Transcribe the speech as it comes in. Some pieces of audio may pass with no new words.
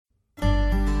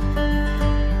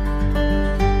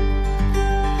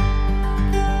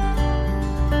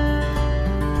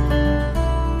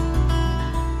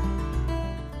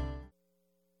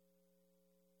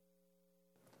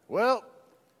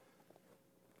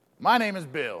My name is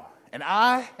Bill, and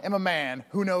I am a man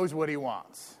who knows what he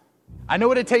wants. I know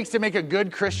what it takes to make a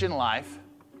good Christian life,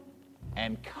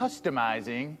 and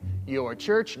customizing your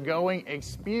church-going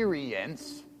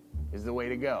experience is the way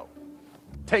to go.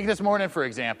 Take this morning, for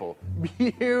example.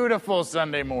 Beautiful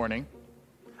Sunday morning.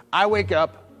 I wake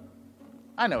up.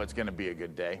 I know it's going to be a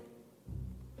good day.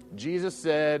 Jesus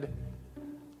said,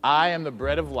 I am the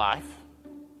bread of life.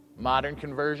 Modern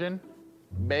conversion,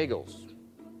 bagels.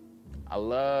 I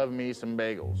love me some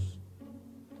bagels.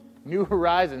 New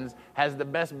Horizons has the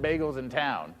best bagels in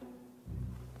town.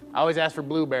 I always ask for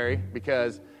blueberry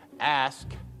because ask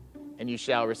and you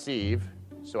shall receive.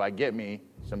 So I get me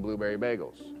some blueberry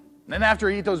bagels. And then after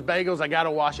I eat those bagels, I got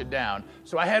to wash it down.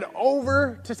 So I head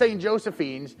over to St.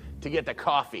 Josephine's to get the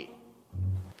coffee.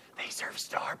 They serve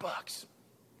Starbucks.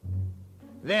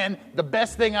 Then the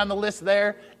best thing on the list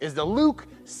there is the Luke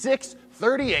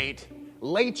 638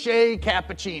 Leche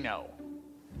Cappuccino.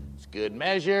 It's good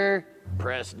measure,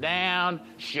 pressed down,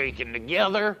 shaken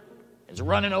together. It's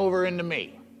running over into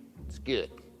me. It's good.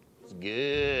 It's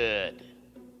good.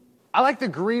 I like the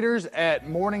greeters at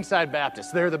Morningside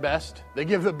Baptist. They're the best. They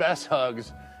give the best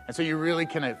hugs, and so you really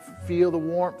can feel the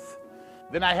warmth.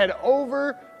 Then I head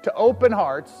over to Open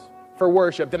Hearts for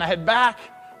worship. Then I head back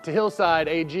to Hillside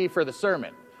AG for the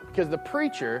sermon, because the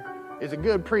preacher is a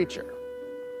good preacher.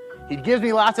 He gives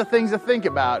me lots of things to think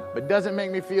about, but doesn't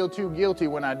make me feel too guilty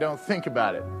when I don't think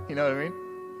about it. You know what I mean?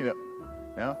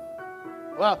 No?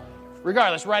 Well,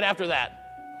 regardless, right after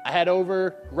that, I head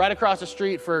over right across the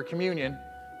street for communion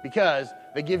because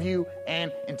they give you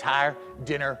an entire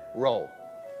dinner roll.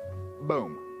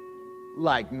 Boom.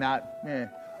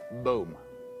 Boom.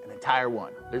 An entire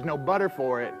one. There's no butter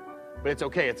for it, but it's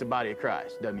okay. It's the body of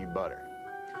Christ. Doesn't need butter.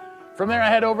 From there, I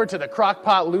head over to the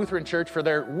Crockpot Lutheran Church for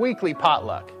their weekly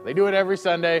potluck. They do it every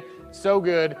Sunday. So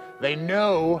good. They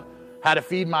know how to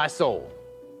feed my soul.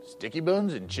 Sticky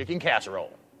buns and chicken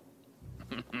casserole.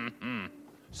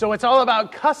 So it's all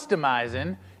about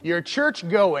customizing your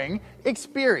church-going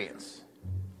experience.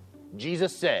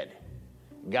 Jesus said,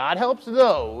 God helps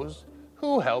those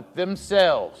who help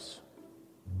themselves.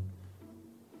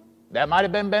 That might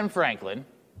have been Ben Franklin,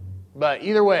 but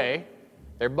either way,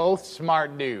 they're both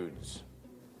smart dudes.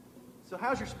 So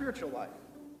how's your spiritual life?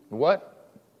 What?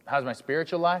 How's my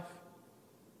spiritual life?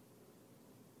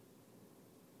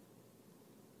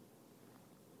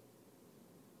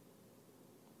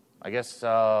 I guess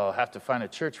I'll have to find a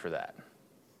church for that.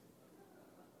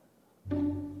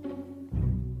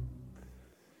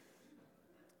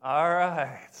 All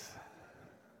right.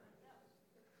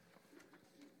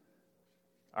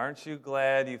 Aren't you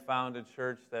glad you found a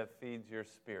church that feeds your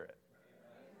spirit?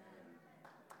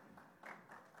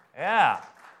 Yeah.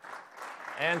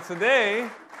 And today,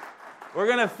 we're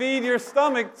going to feed your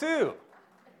stomach too.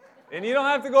 And you don't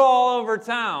have to go all over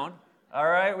town. All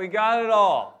right? We got it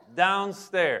all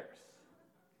downstairs.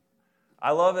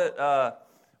 I love it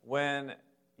when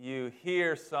you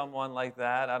hear someone like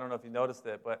that. I don't know if you noticed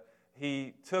it, but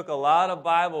he took a lot of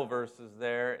Bible verses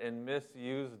there and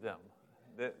misused them.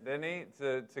 Didn't he?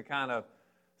 To kind of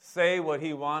say what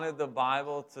he wanted the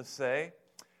Bible to say.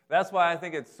 That's why I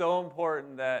think it's so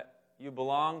important that you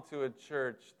belong to a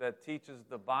church that teaches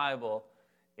the Bible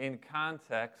in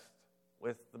context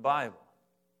with the Bible.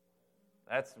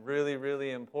 That's really,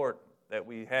 really important that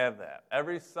we have that.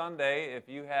 Every Sunday, if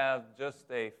you have just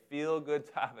a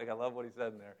feel-good topic, I love what he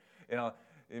said in there,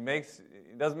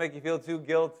 it doesn't make you feel too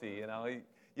guilty.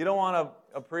 You don't want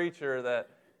a preacher that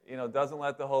doesn't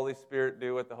let the Holy Spirit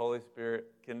do what the Holy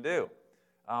Spirit can do.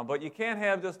 But you can't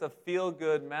have just a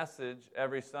feel-good message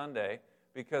every Sunday,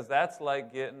 because that's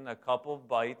like getting a couple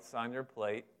bites on your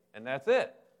plate, and that's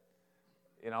it.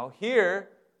 Here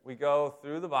we go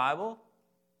through the Bible.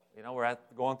 We're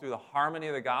going through the harmony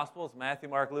of the Gospels, Matthew,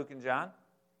 Mark, Luke, and John.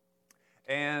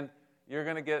 And you're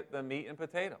going to get the meat and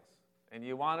potatoes. And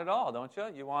you want it all, don't you?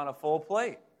 You want a full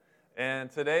plate.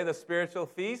 And today, the spiritual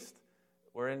feast,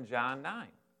 we're in John 9.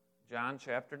 John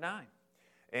chapter 9.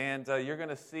 And you're going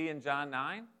to see in John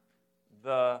 9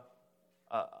 a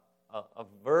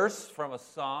verse from a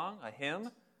song, a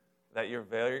hymn, that you're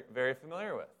very, very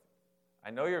familiar with.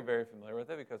 I know you're very familiar with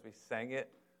it because we sang it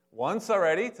once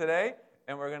already today,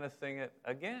 and we're going to sing it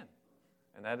again.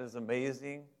 And that is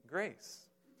Amazing Grace.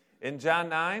 In John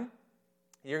 9,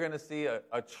 you're going to see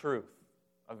a truth,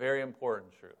 a very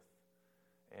important truth.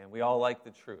 And we all like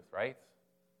the truth, right?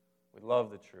 We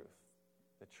love the truth.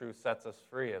 The truth sets us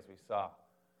free, as we saw.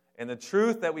 And the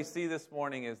truth that we see this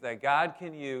morning is that God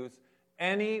can use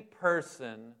any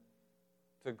person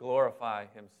to glorify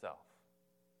himself.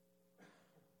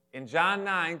 In John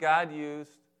 9, God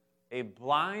used a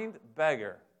blind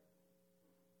beggar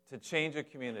to change a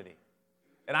community.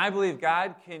 And I believe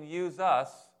God can use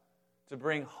us to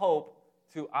bring hope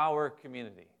to our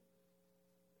community.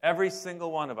 Every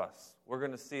single one of us, we're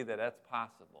going to see that that's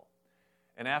possible.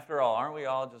 And after all, aren't we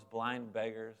all just blind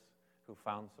beggars who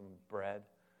found some bread,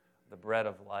 the bread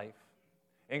of life?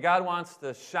 And God wants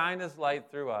to shine His light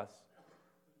through us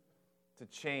to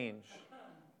change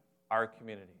our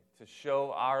community, to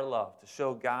show our love, to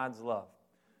show God's love.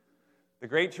 The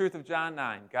great truth of John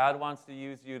 9, God wants to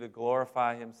use you to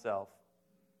glorify Himself.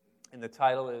 And the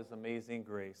title is Amazing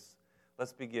Grace.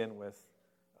 Let's begin with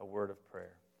a word of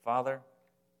prayer. Father,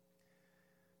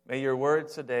 may your word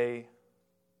today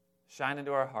shine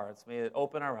into our hearts. May it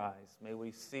open our eyes. May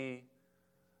we see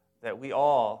that we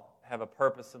all have a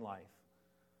purpose in life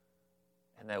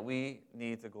and that we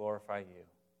need to glorify you.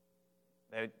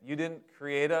 That you didn't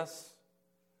create us,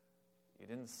 you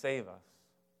didn't save us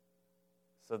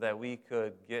so that we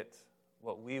could get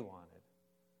what we wanted,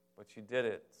 but you did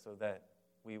it so that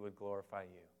we would glorify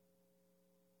you.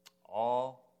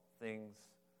 All things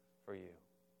for you.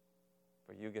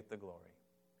 For you get the glory.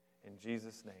 In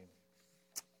Jesus' name.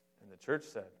 And the church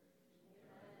said.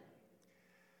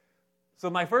 So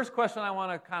my first question I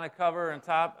want to kind of cover and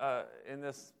top in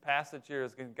this passage here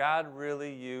is, can God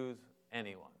really use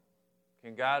anyone?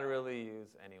 Can God really use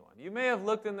anyone? You may have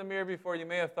looked in the mirror before. You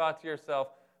may have thought to yourself,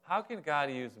 how can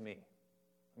God use me?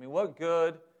 I mean, what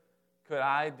good could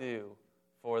I do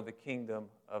for the kingdom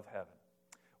of heaven?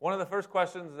 One of the first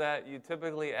questions that you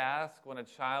typically ask when a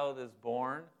child is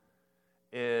born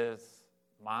is,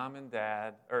 mom and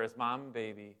dad, or is mom and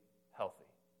baby healthy?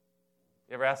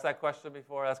 You ever asked that question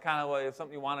before? That's kind of what, if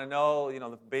something you want to know, you know,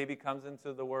 the baby comes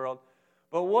into the world.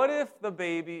 But what if the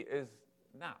baby is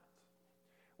not?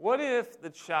 What if the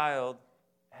child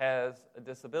has a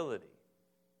disability?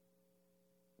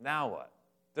 Now what?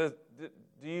 Do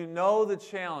you know the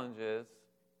challenges,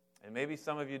 and maybe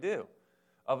some of you do,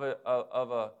 of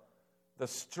the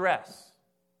stress,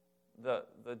 the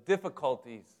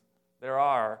difficulties there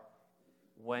are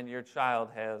when your child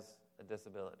has a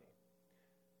disability?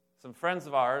 Some friends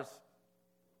of ours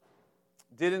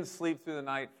didn't sleep through the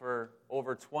night for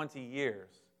over 20 years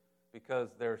because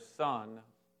their son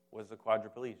was a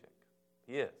quadriplegic.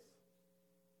 He is.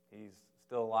 He's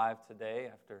still alive today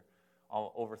after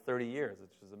over 30 years,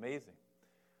 which is amazing.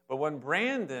 But when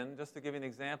Brandon, just to give you an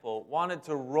example, wanted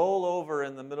to roll over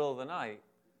in the middle of the night,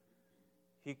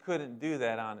 he couldn't do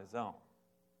that on his own.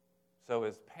 So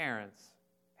his parents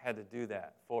had to do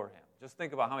that for him. Just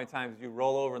think about how many times you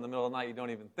roll over in the middle of the night, you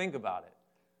don't even think about it.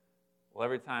 Well,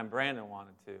 every time Brandon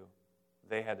wanted to,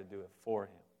 they had to do it for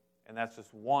him. And that's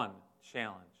just one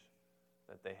challenge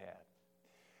that they had.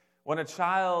 When a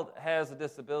child has a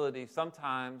disability,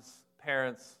 sometimes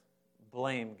parents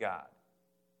blame God.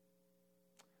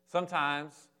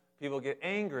 Sometimes people get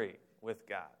angry with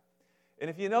God. And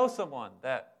if you know someone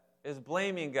that is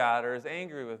blaming God or is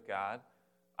angry with God,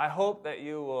 I hope that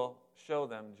you will show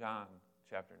them John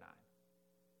chapter 9.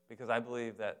 Because I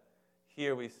believe that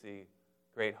here we see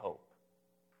great hope.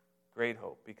 Great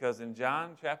hope. Because in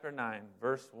John chapter 9,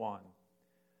 verse 1,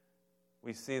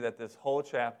 we see that this whole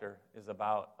chapter is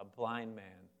about a blind man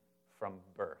from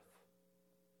birth.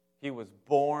 He was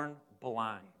born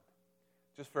blind.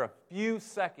 Just for a few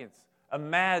seconds,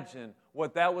 imagine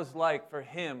what that was like for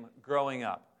him growing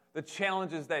up. The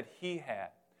challenges that he had.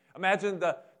 Imagine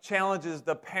the challenges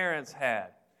the parents had.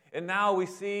 And now we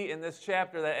see in this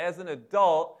chapter that as an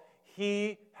adult,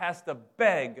 he has to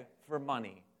beg for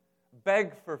money,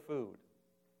 beg for food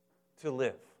to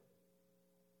live.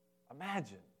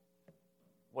 Imagine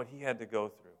what he had to go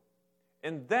through.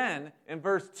 And then in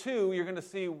verse 2, you're going to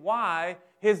see why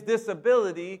his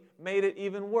disability made it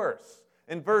even worse.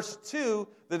 In verse 2,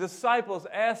 the disciples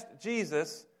asked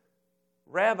Jesus,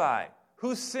 Rabbi,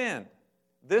 who sinned,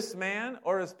 this man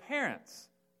or his parents,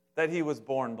 that he was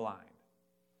born blind?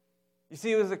 You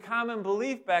see, it was a common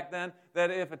belief back then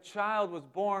that if a child was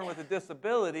born with a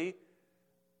disability,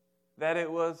 that it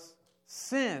was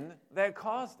sin that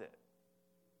caused it.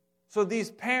 So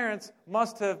these parents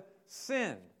must have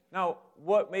sinned. Now,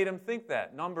 what made them think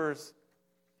that? Numbers,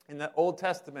 in the Old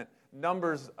Testament,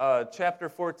 Numbers chapter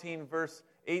 14, verse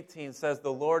 18 says,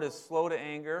 the Lord is slow to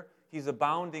anger. He's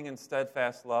abounding in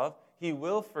steadfast love. He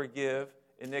will forgive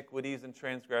iniquities and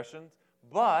transgressions.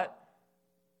 But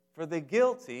for the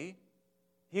guilty,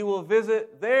 he will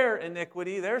visit their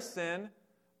iniquity, their sin,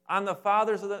 on the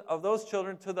fathers of those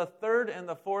children to the third and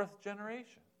the fourth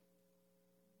generation.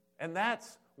 And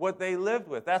that's what they lived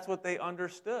with. That's what they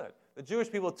understood. The Jewish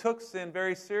people took sin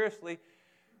very seriously,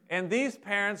 and these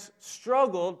parents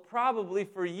struggled probably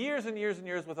for years and years and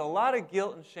years with a lot of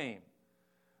guilt and shame.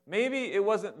 Maybe it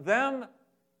wasn't them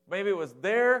Maybe it was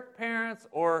their parents,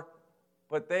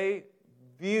 but they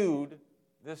viewed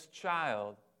this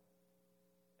child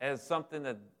as something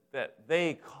that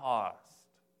they caused.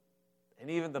 And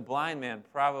even the blind man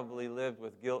probably lived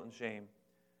with guilt and shame.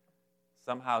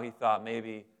 Somehow he thought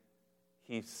maybe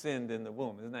he sinned in the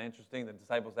womb. Isn't that interesting? The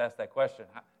disciples asked that question.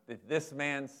 Did this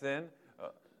man sin?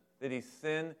 Did he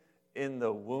sin in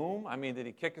the womb? I mean, did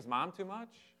he kick his mom too much?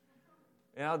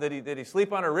 Did he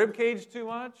sleep on her rib cage too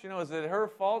much? Is it her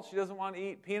fault she doesn't want to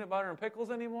eat peanut butter and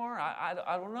pickles anymore? I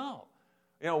don't know.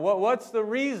 What's the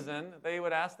reason they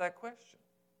would ask that question?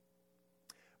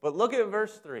 But look at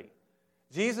verse 3.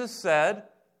 Jesus said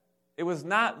it was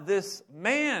not this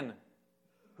man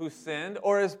who sinned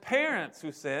or his parents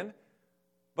who sinned,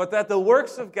 but that the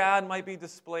works of God might be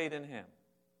displayed in him.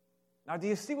 Now, do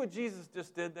you see what Jesus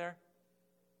just did there?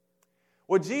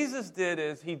 What Jesus did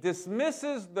is he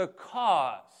dismisses the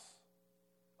cause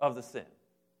of the sin,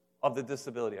 of the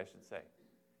disability, I should say.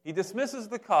 He dismisses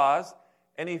the cause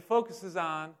and he focuses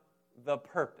on the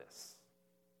purpose.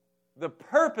 The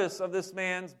purpose of this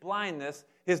man's blindness,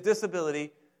 his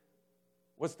disability,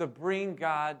 was to bring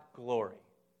God glory.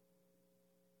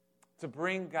 To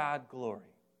bring God glory.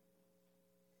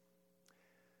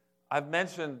 I've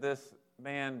mentioned this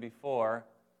man before,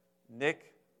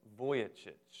 Nick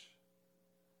Vujicic.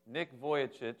 Nick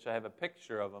Vujicic, I have a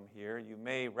picture of him here. You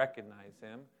may recognize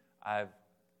him. I've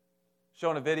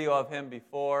shown a video of him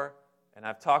before, and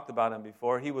I've talked about him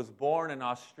before. He was born in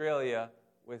Australia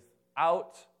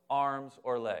without arms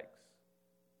or legs.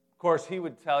 Of course, he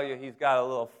would tell you he's got a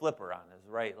little flipper on his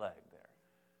right leg there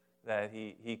that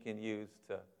he can use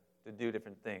to do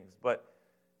different things. But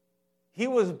he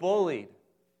was bullied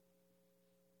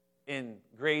in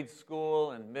grade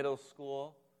school and middle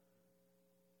school,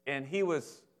 and he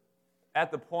was at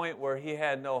the point where he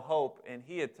had no hope, and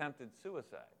he attempted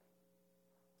suicide.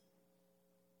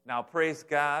 Now, praise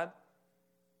God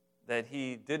that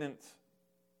he didn't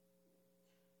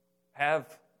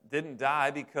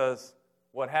die, because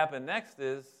what happened next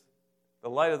is the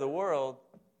light of the world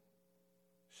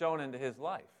shone into his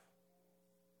life.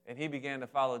 And he began to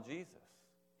follow Jesus.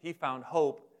 He found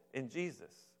hope in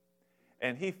Jesus.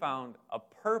 And he found a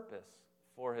purpose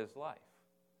for his life,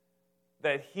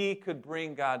 that he could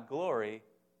bring God glory.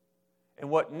 And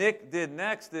what Nick did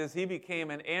next is he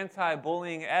became an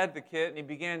anti-bullying advocate, and he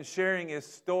began sharing his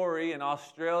story in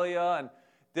Australia and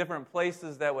different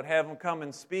places that would have him come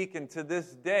and speak. And to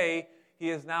this day, he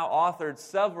has now authored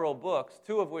several books,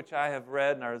 2 of which I have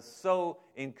read and are so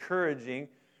encouraging.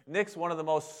 Nick's one of the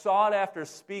most sought-after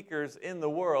speakers in the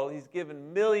world. He's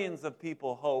given millions of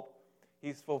people hope.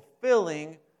 He's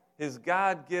fulfilling his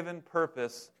God-given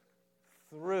purpose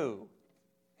through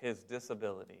his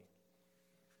disability.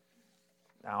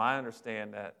 Now, I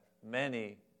understand that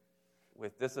many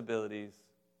with disabilities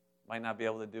might not be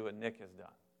able to do what Nick has done.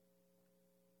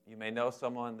 You may know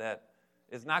someone that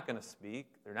is not going to speak,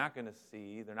 they're not going to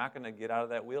see, they're not going to get out of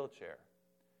that wheelchair.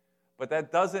 But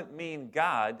that doesn't mean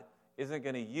God isn't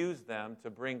going to use them to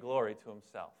bring glory to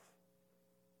himself.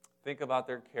 Think about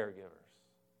their caregivers.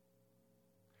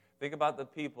 Think about the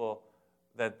people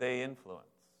that they influence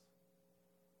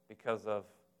because of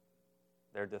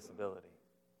their disability.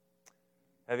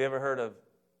 Have you ever heard of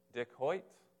Dick Hoyt?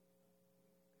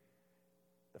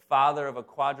 The father of a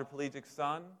quadriplegic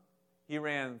son. He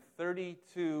ran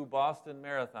 32 Boston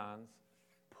marathons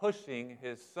pushing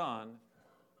his son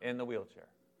in the wheelchair.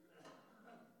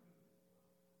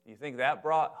 Do you think that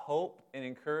brought hope and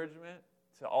encouragement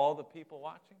to all the people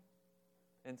watching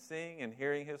and seeing and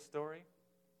hearing his story?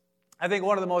 I think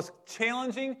one of the most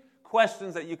challenging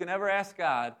questions that you can ever ask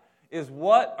God is,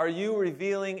 what are you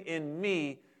revealing in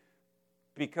me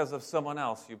because of someone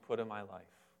else you put in my life?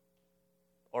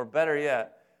 Or better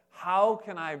yet, how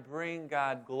can I bring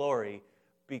God glory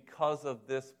because of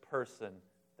this person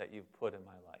that you've put in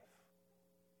my life?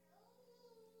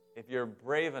 If you're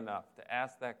brave enough to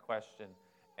ask that question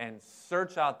and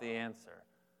search out the answer,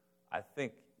 I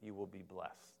think you will be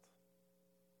blessed.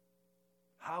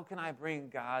 How can I bring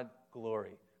God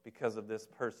glory because of this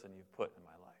person you've put in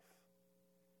my life?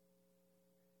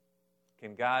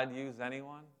 Can God use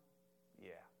anyone?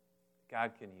 Yeah,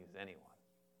 God can use anyone.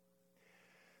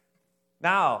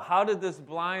 Now, how did this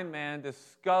blind man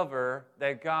discover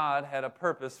that God had a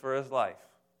purpose for his life?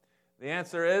 The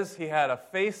answer is he had a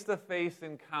face-to-face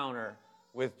encounter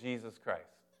with Jesus Christ.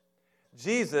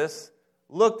 Jesus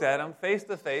looked at him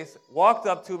face-to-face, walked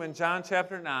up to him in John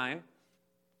chapter 9.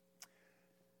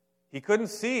 He couldn't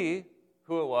see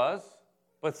who it was,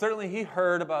 but certainly he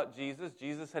heard about Jesus.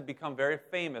 Jesus had become very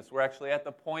famous. We're actually at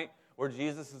the point where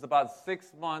Jesus is about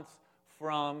 6 months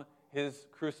from his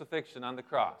crucifixion on the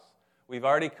cross. we've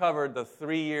already covered the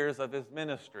 3 years of his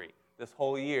ministry, this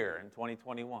whole year in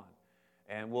 2021.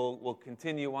 And we'll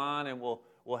continue on, and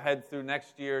we'll head through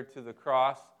next year to the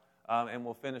cross, and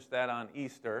we'll finish that on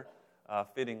Easter,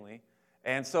 fittingly.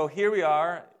 And so here we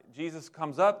are. Jesus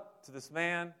comes up to this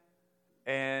man,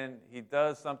 and he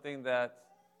does something that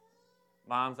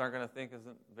moms aren't going to think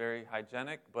isn't very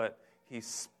hygienic, but he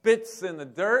spits in the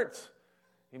dirt,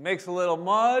 he makes a little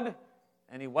mud,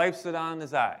 and he wipes it on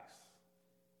his eyes.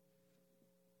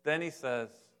 Then he says,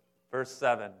 verse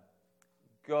 7,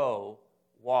 go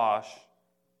wash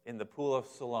in the pool of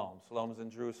Siloam. Siloam is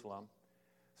in Jerusalem.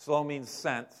 Siloam means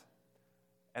sent.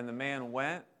 And the man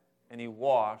went, and he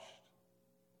washed,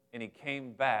 and he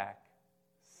came back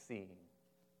seeing.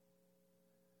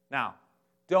 Now,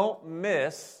 don't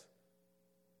miss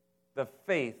the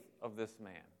faith of this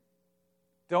man.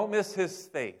 Don't miss his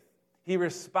faith. He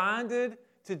responded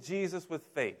to Jesus with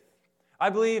faith. I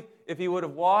believe if he would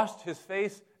have washed his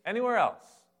face anywhere else,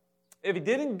 if he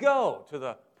didn't go to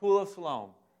the pool of Siloam,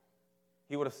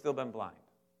 he would have still been blind.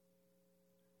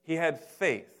 He had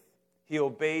faith. He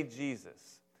obeyed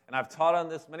Jesus. And I've taught on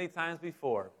this many times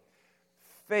before.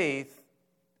 Faith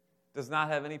does not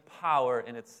have any power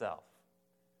in itself.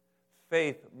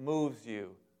 Faith moves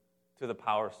you to the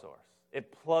power source.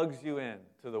 It plugs you in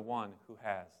to the one who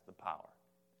has the power.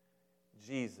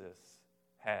 Jesus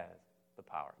has the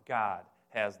power. God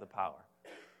has the power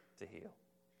to heal.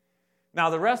 Now,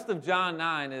 the rest of John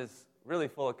 9 is really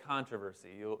full of controversy.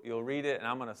 You'll read it, and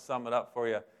I'm going to sum it up for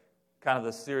you, kind of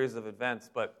the series of events.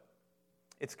 But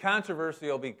it's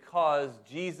controversial because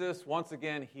Jesus, once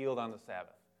again, healed on the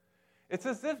Sabbath. It's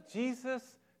as if Jesus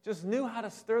just knew how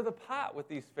to stir the pot with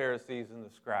these Pharisees and the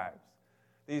scribes,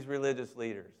 these religious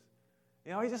leaders.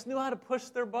 You know, he just knew how to push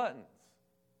their buttons.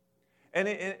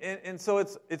 And so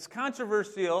it's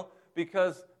controversial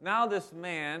because now this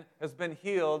man has been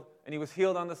healed, and he was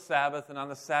healed on the Sabbath, and on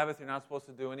the Sabbath you're not supposed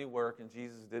to do any work, and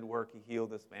Jesus did work. He healed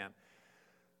this man.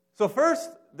 So first,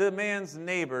 the man's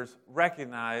neighbors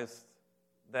recognized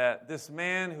that this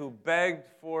man who begged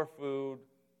for food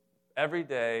every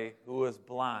day, who was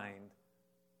blind,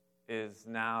 is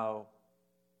now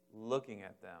looking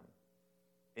at them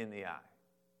in the eye.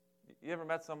 You ever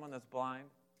met someone that's blind?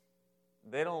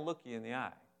 They don't look you in the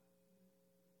eye.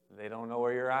 They don't know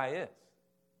where your eye is.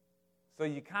 So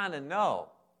you kind of know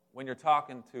when you're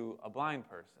talking to a blind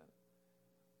person.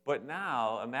 But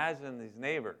now, imagine these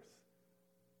neighbors.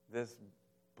 This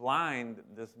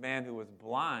man who was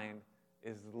blind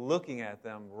is looking at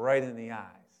them right in the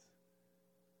eyes.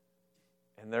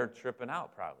 And they're tripping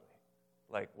out probably.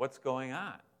 Like, what's going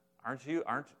on?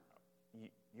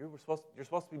 You're supposed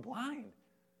to be blind.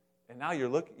 And now you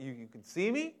can see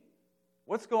me?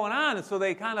 What's going on? And so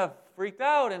they kind of freaked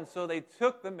out, and so they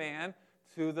took the man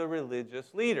to the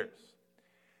religious leaders.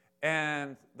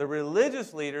 And the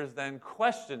religious leaders then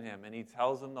question him, and he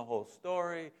tells them the whole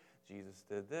story. Jesus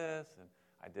did this, and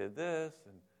I did this,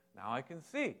 and now I can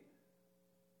see.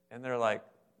 And they're like,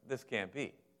 this can't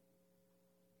be.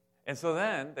 And so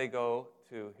then they go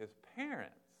to his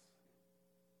parents,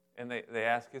 and they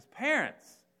ask his parents.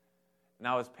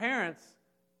 Now his parents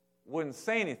wouldn't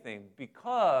say anything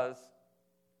because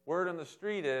word on the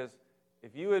street is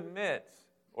if you admit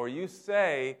or you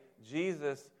say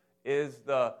Jesus is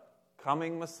the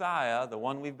coming Messiah, the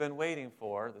one we've been waiting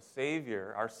for, the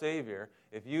Savior, our Savior,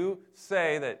 if you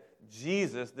say that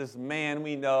Jesus, this man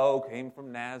we know, came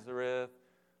from Nazareth,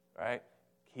 right,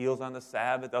 heals on the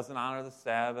Sabbath, doesn't honor the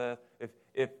Sabbath,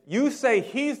 if you say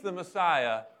he's the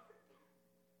Messiah,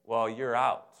 well, you're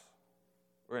out.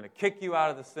 We're going to kick you out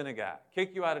of the synagogue,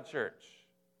 kick you out of church.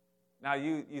 Now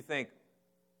you think,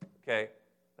 okay,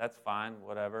 that's fine,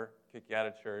 whatever, kick you out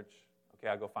of church. Okay,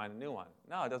 I'll go find a new one.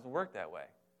 No, it doesn't work that way.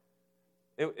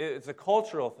 It's a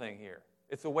cultural thing here.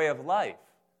 It's a way of life.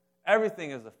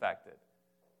 Everything is affected.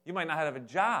 You might not have a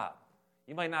job.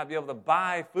 You might not be able to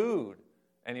buy food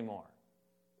anymore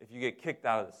if you get kicked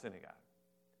out of the synagogue.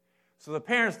 So the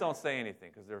parents don't say anything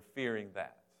because they're fearing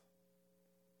that.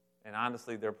 And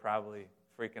honestly, they're probably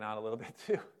freaking out a little bit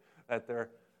too that their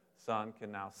son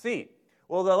can now see.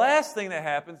 Well, the last thing that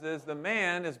happens is the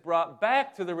man is brought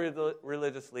back to the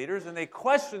religious leaders, and they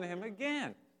question him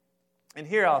again. And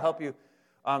here, I'll help you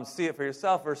see it for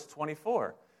yourself, verse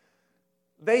 24.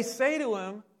 They say to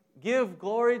him, give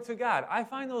glory to God. I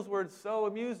find those words so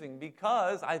amusing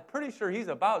because I'm pretty sure he's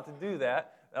about to do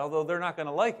that, although they're not going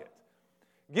to like it.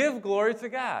 Give glory to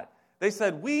God. They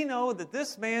said, we know that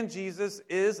this man Jesus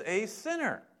is a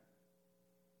sinner.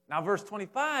 Now, verse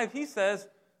 25, he says,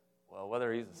 well,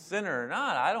 whether he's a sinner or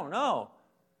not, I don't know.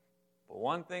 But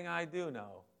one thing I do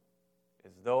know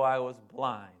is though I was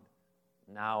blind,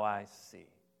 now I see.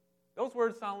 Those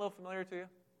words sound a little familiar to you?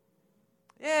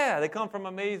 Yeah, they come from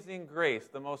Amazing Grace,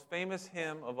 the most famous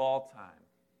hymn of all time.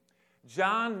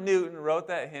 John Newton wrote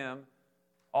that hymn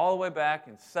all the way back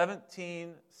in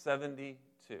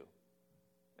 1772.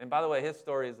 And by the way, his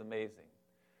story is amazing.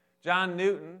 John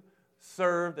Newton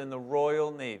served in the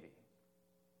Royal Navy.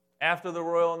 After the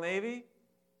Royal Navy,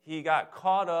 he got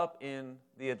caught up in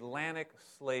the Atlantic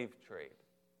slave trade.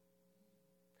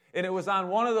 And it was on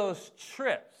one of those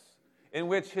trips in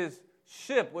which his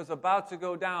ship was about to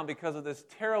go down because of this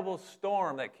terrible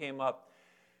storm that came up.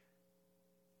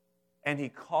 And he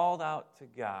called out to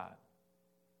God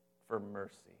for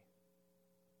mercy.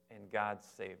 And God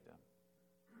saved him.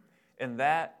 And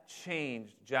that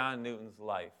changed John Newton's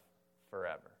life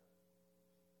forever.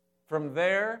 From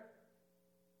there,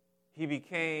 he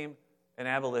became an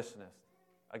abolitionist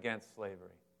against slavery.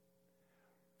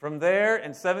 From there,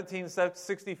 in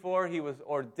 1764, he was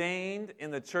ordained in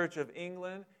the Church of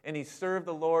England, and he served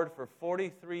the Lord for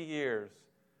 43 years,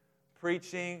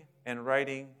 preaching and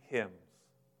writing hymns.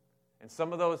 And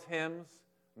some of those hymns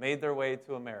made their way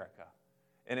to America.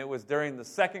 And it was during the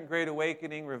Second Great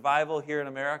Awakening revival here in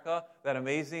America that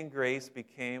Amazing Grace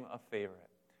became a favorite.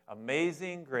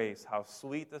 Amazing grace, how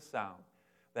sweet the sound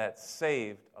that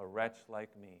saved a wretch like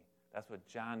me. That's what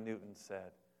John Newton said.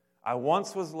 I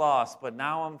once was lost, but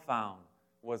now I'm found.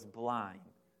 Was blind,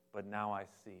 but now I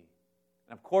see.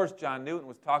 And of course, John Newton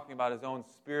was talking about his own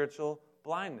spiritual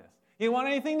blindness. He didn't want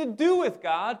anything to do with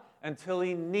God until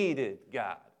he needed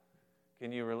God.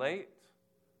 Can you relate?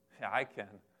 Yeah, I can.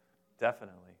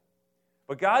 Definitely.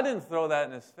 But God didn't throw that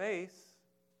in his face.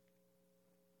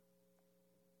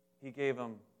 He gave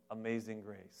him amazing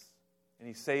grace. And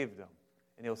he saved him.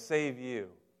 And he'll save you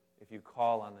if you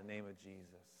call on the name of Jesus.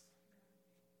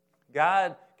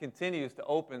 God continues to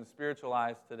open spiritual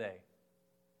eyes today.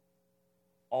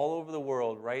 All over the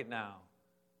world right now,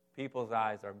 people's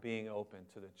eyes are being opened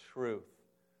to the truth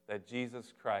that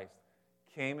Jesus Christ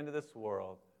came into this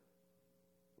world,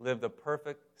 lived a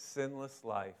perfect, sinless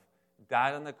life,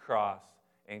 died on the cross,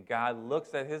 and God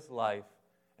looks at his life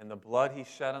and the blood he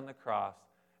shed on the cross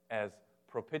as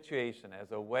propitiation,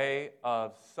 as a way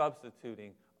of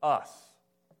substituting us.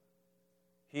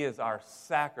 He is our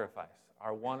sacrifice,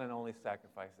 our one and only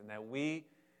sacrifice, and that we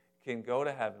can go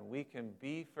to heaven, we can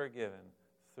be forgiven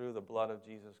through the blood of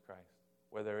Jesus Christ,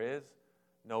 where there is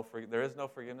no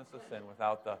forgiveness of sin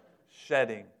without the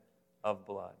shedding of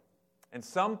blood. And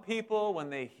some people, when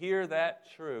they hear that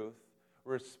truth,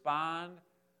 respond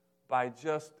by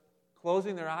just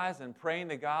closing their eyes and praying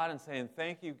to God and saying,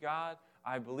 thank you, God.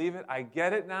 I believe it. I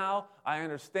get it now. I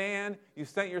understand. You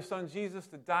sent your son Jesus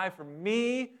to die for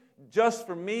me, just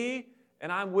for me,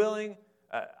 and I'm willing.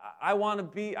 I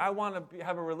want to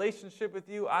have a relationship with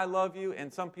you. I love you.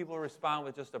 And some people respond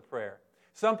with just a prayer.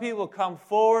 Some people come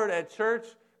forward at church,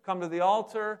 come to the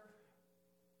altar,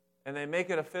 and they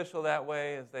make it official that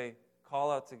way as they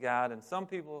call out to God. And some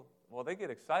people, well, they get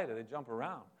excited. They jump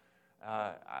around.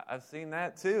 I've seen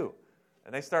that too.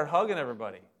 And they start hugging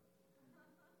everybody.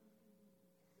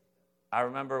 I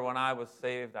remember when I was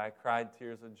saved, I cried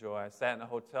tears of joy. I sat in a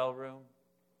hotel room.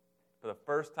 For the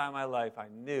first time in my life, I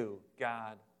knew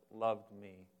God loved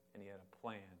me and he had a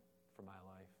plan for my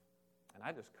life. And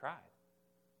I just cried.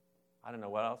 I didn't know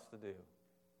what else to do.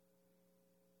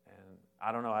 And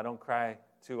I don't know, I don't cry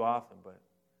too often, but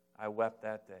I wept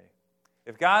that day.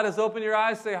 If God has opened your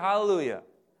eyes, say hallelujah.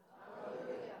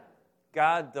 Hallelujah.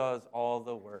 God does all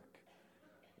the work.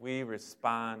 We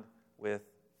respond with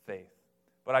faith.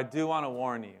 But I do want to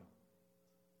warn you.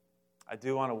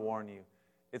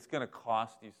 It's going to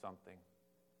cost you something.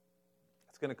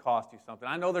 It's going to cost you something.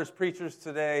 I know there's preachers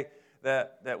today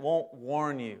that won't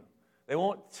warn you. They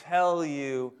won't tell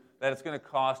you that it's going to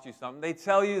cost you something. They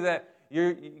tell you that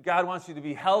God wants you to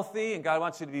be healthy and God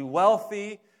wants you to be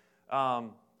wealthy,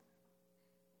 but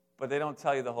they don't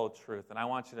tell you the whole truth. And I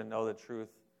want you to know the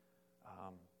truth.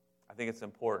 I think it's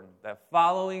important that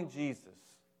following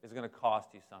Jesus is going to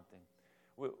cost you something.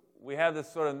 We have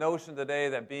this sort of notion today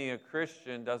that being a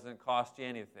Christian doesn't cost you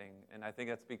anything. And I think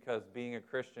that's because being a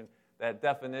Christian, that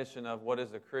definition of what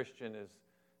is a Christian is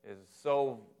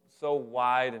so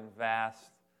wide and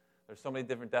vast. There's so many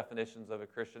different definitions of a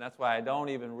Christian. That's why I don't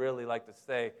even really like to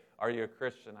say, are you a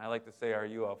Christian? I like to say, are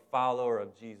you a follower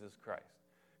of Jesus Christ?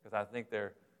 Because I think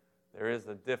there is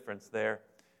a difference there.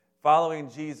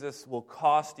 Following Jesus will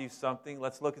cost you something.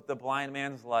 Let's look at the blind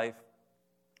man's life.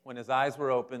 When his eyes were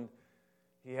opened,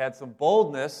 he had some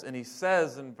boldness, and he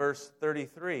says in verse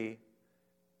 33,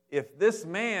 if this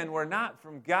man were not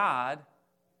from God,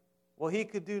 well, he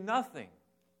could do nothing.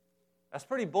 That's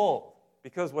pretty bold,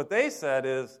 because what they said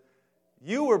is,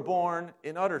 you were born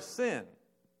in utter sin.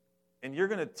 and you're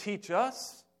going to teach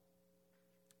us?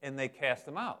 And they cast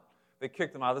him out. They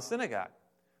kicked him out of the synagogue.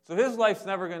 So his life's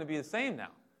never going to be the same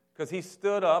now, because he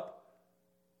stood up,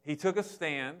 he took a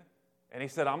stand, and he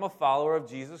said, I'm a follower of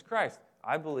Jesus Christ.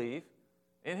 I believe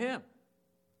in him.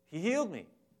 He healed me.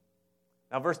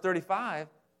 Now, verse 35,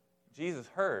 Jesus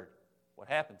heard what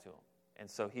happened to him, and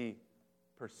so he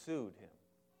pursued him.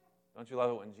 Don't you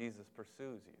love it when Jesus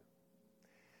pursues you?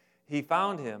 He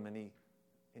found him, and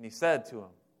he said to him,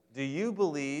 do you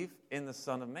believe in the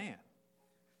Son of Man?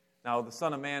 Now, the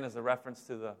Son of Man is a reference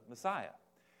to the Messiah.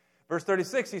 Verse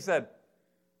 36, he said,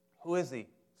 who is he,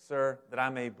 sir, that I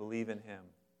may believe in him?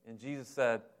 And Jesus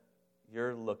said,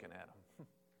 you're looking at him.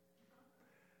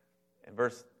 In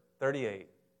verse 38,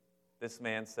 this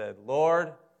man said,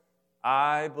 Lord,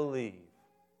 I believe.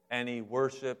 And he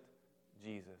worshiped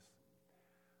Jesus.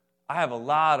 I have a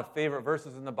lot of favorite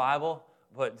verses in the Bible,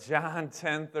 but John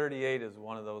 10:38 is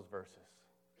one of those verses.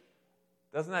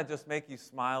 Doesn't that just make you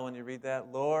smile when you read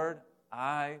that? Lord,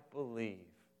 I believe.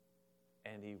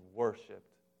 And he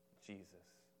worshiped Jesus.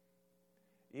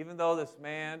 Even though this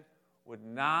man would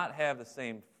not have the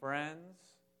same friends,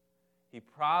 he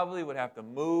probably would have to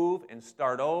move and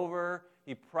start over.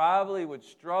 He probably would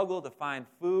struggle to find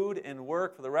food and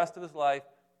work for the rest of his life.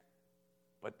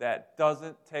 But that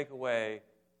doesn't take away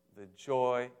the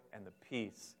joy and the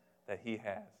peace that he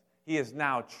has. He is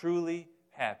now truly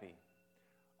happy.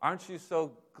 Aren't you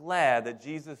so glad that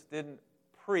Jesus didn't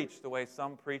preach the way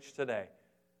some preach today?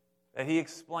 That he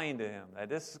explained to him that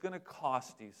this is going to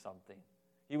cost you something.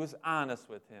 He was honest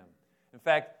with him. In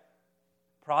fact,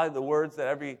 probably the words that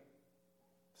every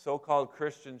so-called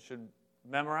Christian should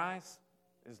memorize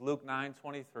is Luke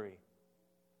 9:23.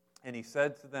 And he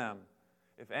said to them,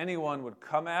 if anyone would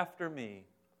come after me,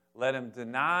 let him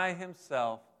deny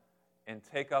himself and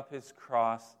take up his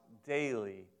cross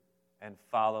daily and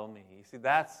follow me. You see,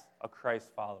 that's a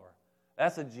Christ follower.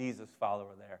 That's a Jesus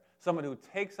follower there. Someone who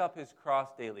takes up his cross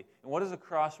daily. And what does a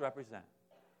cross represent?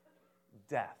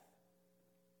 Death.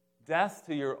 Death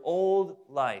to your old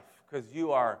life, because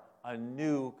you are a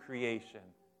new creation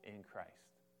in Christ.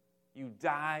 You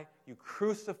die, you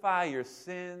crucify your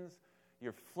sins,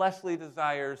 your fleshly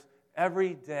desires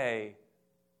every day,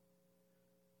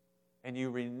 and you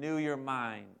renew your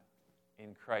mind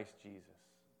in Christ Jesus.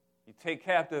 You take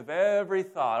captive every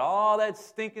thought, all that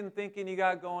stinking thinking you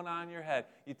got going on in your head.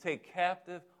 You take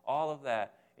captive all of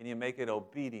that, and you make it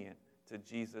obedient to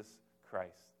Jesus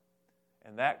Christ.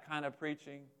 And that kind of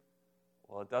preaching,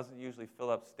 well, it doesn't usually fill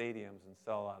up stadiums and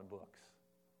sell a lot of books.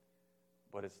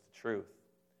 But it's the truth.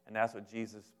 And that's what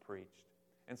Jesus preached.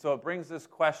 And so it brings this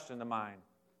question to mind.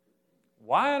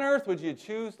 Why on earth would you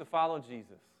choose to follow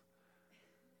Jesus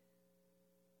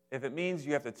if it means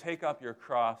you have to take up your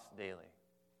cross daily?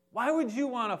 Why would you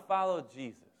want to follow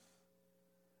Jesus?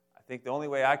 I think the only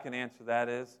way I can answer that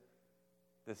is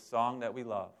this song that we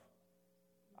love.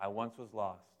 I once was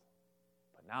lost,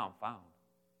 but now I'm found.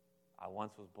 I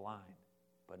once was blind,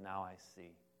 but now I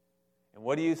see. And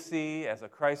what do you see as a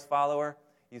Christ follower?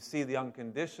 You see the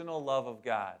unconditional love of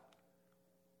God.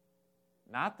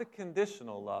 Not the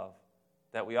conditional love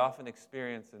that we often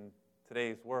experience in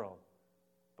today's world,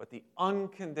 but the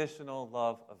unconditional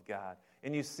love of God.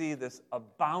 And you see this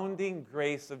abounding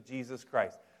grace of Jesus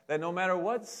Christ, that no matter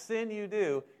what sin you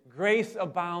do, grace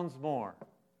abounds more.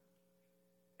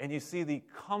 And you see the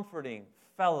comforting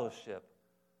fellowship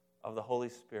of the Holy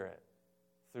Spirit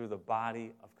through the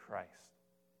body of Christ.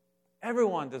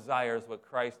 Everyone desires what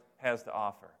Christ has to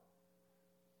offer.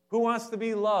 Who wants to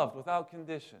be loved without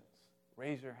conditions?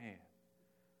 Raise your hand.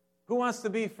 Who wants to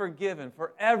be forgiven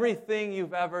for everything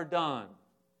you've ever done?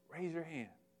 Raise your hand.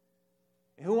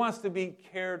 And who wants to be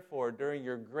cared for during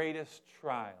your greatest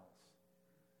trials?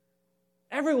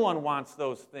 Everyone wants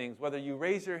those things, whether you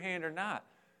raise your hand or not.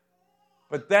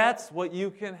 But that's what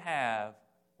you can have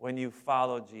when you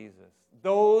follow Jesus.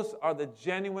 Those are the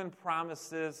genuine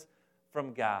promises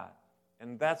from God.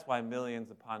 And that's why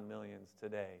millions upon millions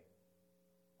today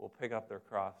will pick up their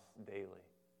cross daily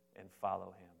and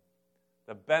follow him.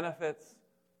 The benefits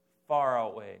far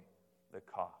outweigh the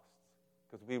costs,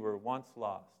 because we were once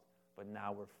lost, but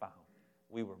now we're found.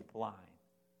 We were blind,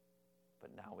 but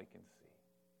now we can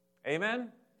see. Amen?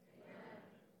 Amen.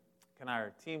 Can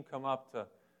our team come up to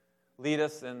lead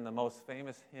us in the most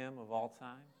famous hymn of all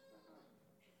time?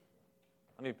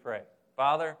 Let me pray.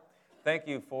 Father, thank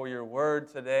you for your word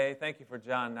today. Thank you for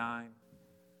John 9.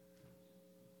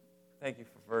 Thank you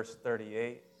for verse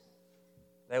 38.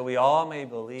 That we all may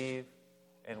believe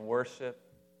and worship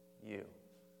you.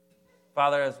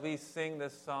 Father, as we sing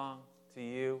this song to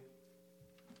you,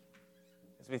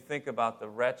 as we think about the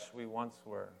wretch we once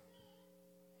were,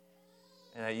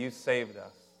 and that you saved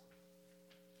us.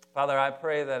 Father, I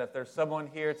pray that if there's someone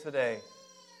here today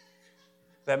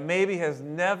that maybe has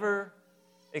never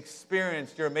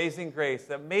experienced your amazing grace,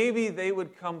 that maybe they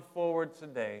would come forward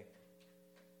today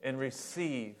and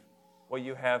receive what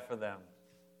you have for them.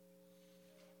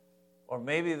 Or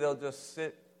maybe they'll just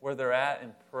sit where they're at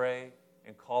and pray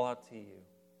and call out to you.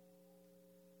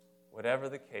 Whatever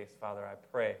the case, Father, I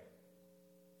pray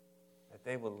that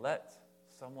they will let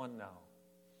someone know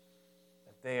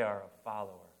that they are a follower,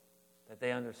 that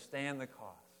they understand the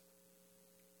cost,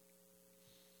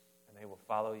 and they will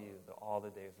follow you all the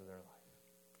days of their life.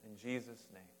 In Jesus'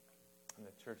 name. And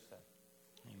the church said,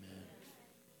 Amen.